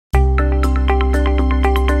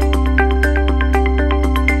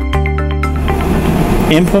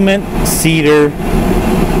Implement Cedar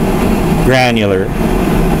Granular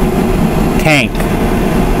tank.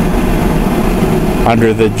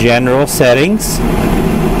 Under the general settings,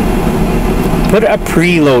 put a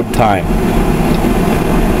preload time.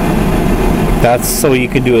 That's so you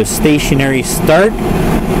can do a stationary start.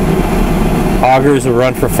 Augers will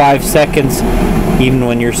run for 5 seconds even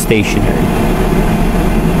when you're stationary.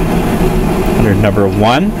 Under number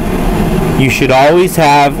 1, you should always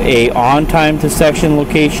have a on time to section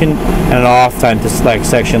location and an off time to select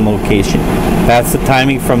section location. That's the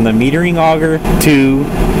timing from the metering auger to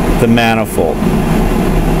the manifold.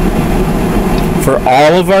 For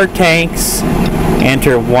all of our tanks,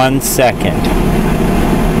 enter 1 second.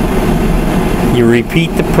 You repeat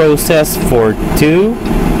the process for 2,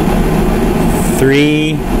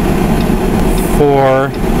 3,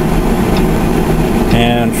 4,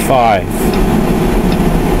 and 5.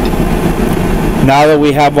 Now that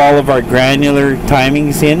we have all of our granular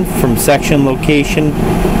timings in from section location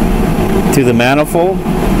to the manifold,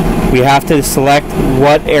 we have to select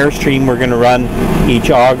what airstream we're going to run each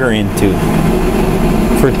auger into.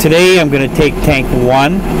 For today, I'm going to take tank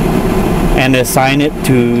 1 and assign it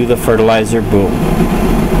to the fertilizer boom.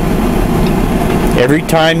 Every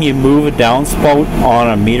time you move a downspout on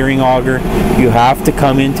a metering auger, you have to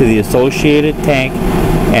come into the associated tank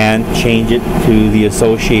and change it to the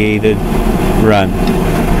associated run.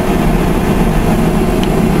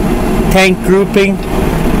 Tank grouping.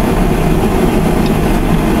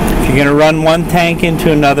 If you're going to run one tank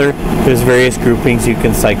into another, there's various groupings you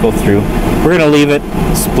can cycle through. We're going to leave it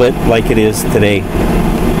split like it is today.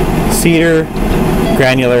 Cedar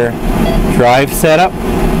Granular drive setup.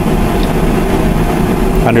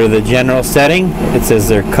 Under the general setting, it says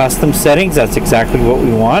they're custom settings. That's exactly what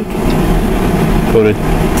we want. Go to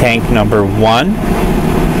tank number 1.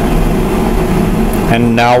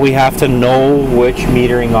 And now we have to know which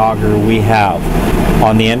metering auger we have.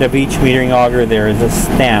 On the end of each metering auger, there is a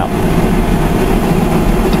stamp.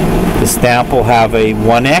 The stamp will have a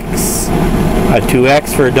 1X, a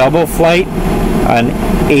 2X for a double flight, an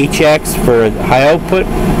HX for a high output,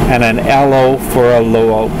 and an LO for a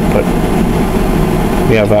low output.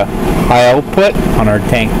 We have a high output on our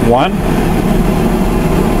tank 1,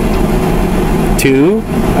 2,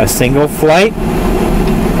 a single flight,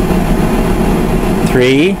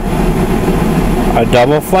 3, a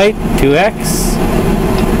double flight, 2X,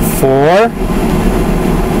 4,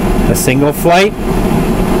 a single flight,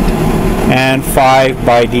 and 5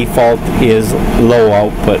 by default is low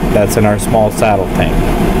output. That's in our small saddle tank.